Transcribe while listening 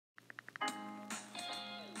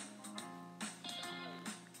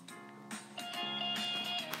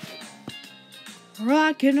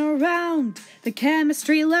Rocking around the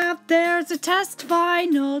chemistry lab, there's a test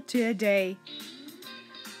final today.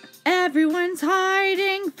 Everyone's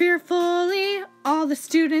hiding fearfully, all the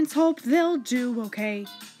students hope they'll do okay.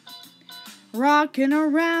 Rocking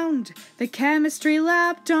around the chemistry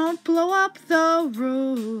lab, don't blow up the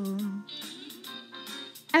room.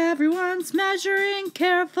 Everyone's measuring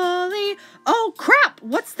carefully. Oh crap,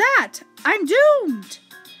 what's that? I'm doomed!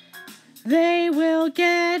 They will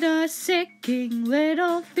get a sicking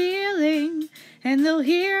little feeling, and they'll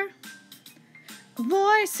hear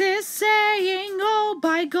voices saying, oh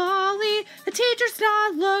by golly, the teacher's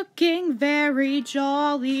not looking very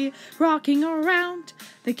jolly. Rocking around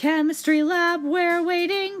the chemistry lab, we're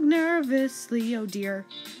waiting nervously, oh dear.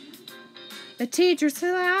 The teacher's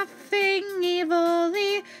laughing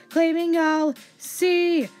evilly, claiming I'll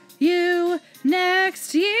see